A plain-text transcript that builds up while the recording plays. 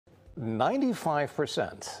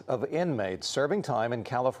95% of inmates serving time in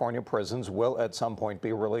California prisons will at some point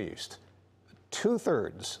be released.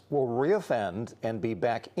 2/3 will reoffend and be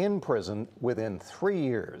back in prison within 3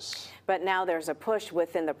 years. But now there's a push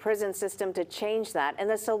within the prison system to change that, and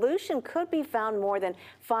the solution could be found more than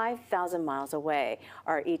 5,000 miles away.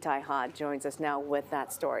 Our Itay Hod joins us now with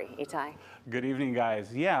that story. Itay. Good evening,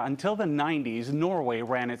 guys. Yeah, until the 90s, Norway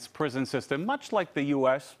ran its prison system much like the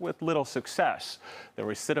U.S. with little success. The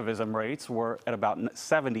recidivism rates were at about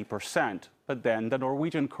 70%. But then the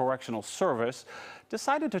Norwegian Correctional Service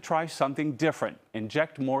decided to try something different,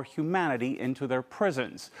 inject more humanity into their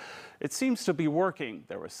prisons. It seems to be working.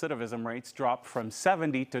 The recidivism rates dropped from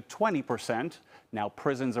 70 to 20%. Now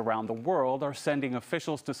prisons around the world are sending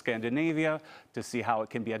officials to Scandinavia to see how it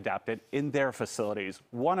can be adapted in their facilities.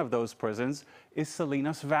 One of those prisons is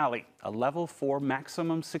Salinas Valley, a level 4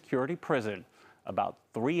 maximum security prison, about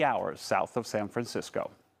 3 hours south of San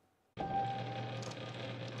Francisco.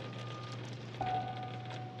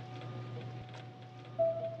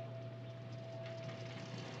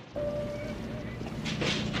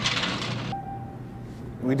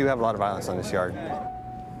 We do have a lot of violence on this yard.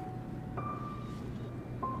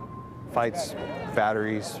 Fights,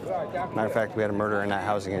 batteries. Matter of fact, we had a murder in that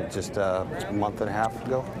housing just a month and a half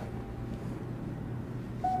ago.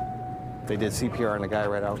 They did CPR on the guy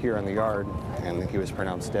right out here in the yard, and he was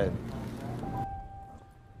pronounced dead.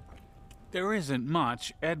 There isn't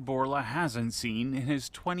much Ed Borla hasn't seen in his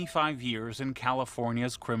 25 years in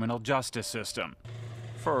California's criminal justice system.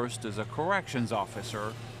 First as a corrections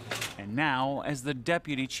officer, and now as the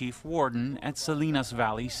deputy chief warden at Salinas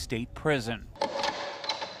Valley State Prison.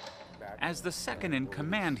 As the second in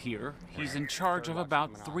command here, he's in charge of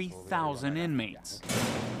about 3,000 inmates.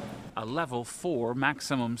 A level 4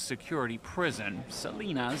 maximum security prison,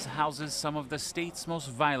 Salinas houses some of the state's most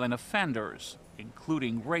violent offenders,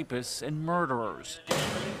 including rapists and murderers.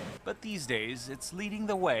 But these days, it's leading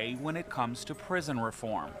the way when it comes to prison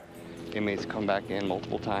reform. Inmates come back in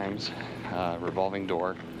multiple times, revolving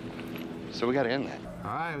door. So we got to end that.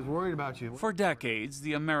 All right, I was worried about you. For decades,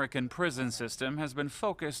 the American prison system has been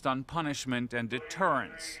focused on punishment and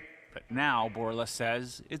deterrence. But now, Borla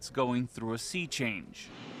says, it's going through a sea change.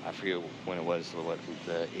 I forget when it was,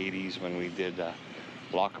 the 80s, when we did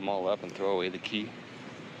lock them all up and throw away the key.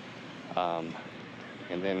 And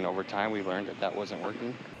then over time, we learned that that wasn't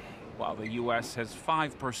working. While the U.S. has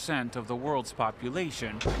 5% of the world's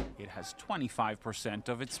population, it has 25%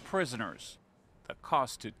 of its prisoners. The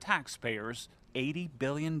cost to taxpayers, $80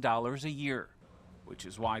 billion a year, which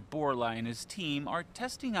is why Borla and his team are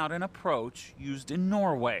testing out an approach used in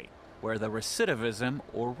Norway, where the recidivism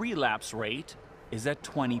or relapse rate is at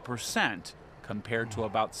 20%, compared to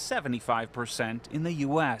about 75% in the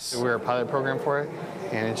U.S. We're a pilot program for it,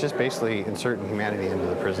 and it's just basically inserting humanity into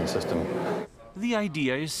the prison system. The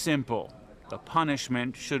idea is simple. The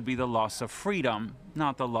punishment should be the loss of freedom,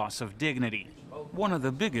 not the loss of dignity. One of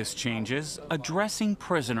the biggest changes, addressing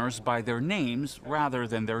prisoners by their names rather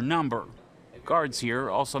than their number. Guards here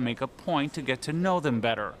also make a point to get to know them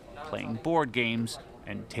better, playing board games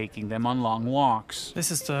and taking them on long walks.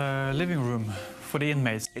 This is the living room for the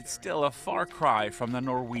inmates. It's still a far cry from the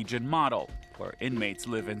Norwegian model, where inmates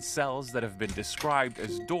live in cells that have been described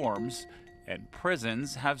as dorms, and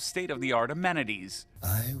prisons have state-of-the-art amenities.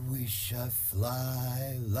 I wish I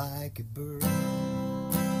fly like a bird.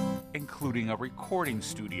 Including a recording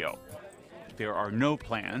studio. There are no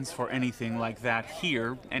plans for anything like that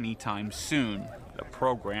here anytime soon. The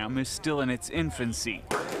program is still in its infancy.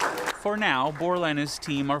 For now, Borla and his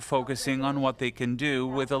team are focusing on what they can do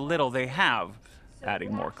with the little they have,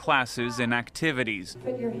 adding more classes and activities.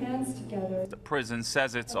 Put your hands together. The prison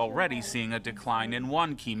says it's already seeing a decline in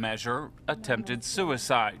one key measure, attempted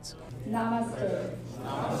suicides. Namaste.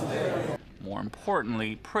 Namaste. More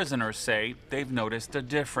importantly, prisoners say they've noticed a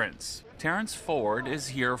difference. Terrence Ford is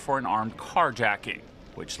here for an armed carjacking,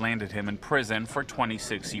 which landed him in prison for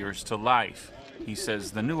 26 years to life. He says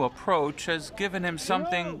the new approach has given him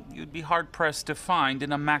something you'd be hard-pressed to find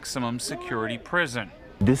in a maximum security prison.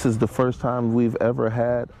 This is the first time we've ever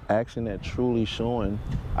had action that truly showing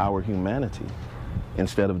our humanity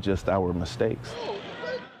instead of just our mistakes.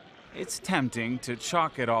 It's tempting to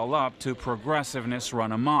chalk it all up to progressiveness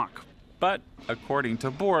run amok. But, according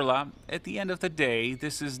to Borla, at the end of the day,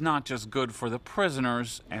 this is not just good for the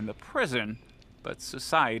prisoners and the prison, but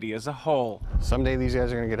society as a whole. Someday these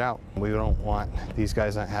guys are going to get out. We don't want these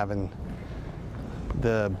guys not having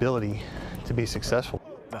the ability to be successful.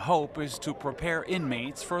 The hope is to prepare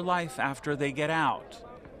inmates for life after they get out,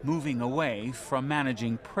 moving away from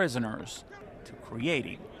managing prisoners to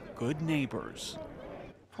creating good neighbors.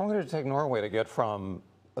 How long did it take Norway to get from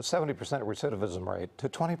a 70% recidivism rate to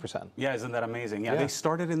 20%. Yeah, isn't that amazing? Yeah, Yeah. they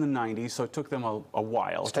started in the 90s, so it took them a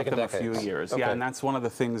while. It took taken them a few decades. years. Okay. Yeah, and that's one of the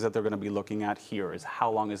things that they're going to be looking at here is how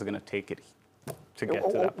long is it going to take it to get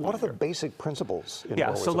to that point. What are the here. basic principles in Yeah,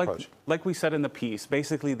 Norway's so approach? like we said in the piece,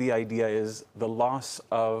 basically the idea is the loss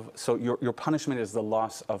of, so your punishment is the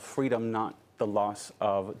loss of freedom, not the loss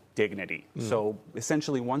of dignity. So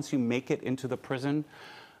essentially, once you make it into the prison,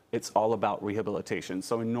 it's all about rehabilitation.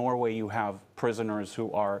 So in Norway, you have prisoners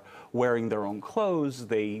who are wearing their own clothes,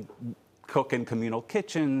 they cook in communal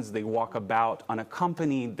kitchens, they walk about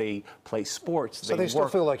unaccompanied, they play sports, So they still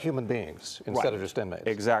work. feel like human beings instead of just inmates.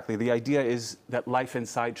 Exactly. The idea is that life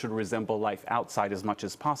inside should resemble life outside as much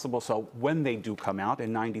as possible. So when they do come out,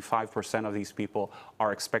 and 95% of these people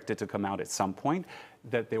are expected to come out at some point,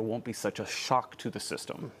 that there won't be such a shock to the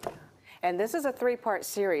system. And this is a 3-part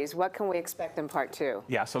series. What can we expect in part 2?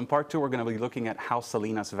 Yeah, so in part 2, we're going to be looking at how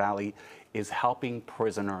Salinas Valley is helping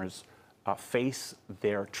prisoners face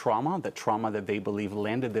their trauma, the trauma that they believe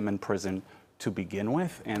landed them in prison to begin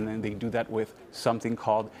with. And then they do that with something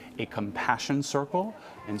called a compassion circle.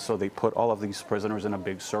 And so they put all of these prisoners in a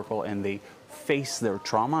big circle and they face their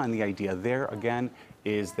trauma. And the idea there, again,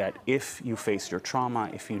 is that if you face your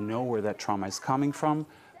trauma, if you know where that trauma is coming from,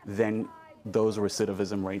 then those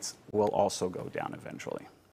recidivism rates will also go down eventually.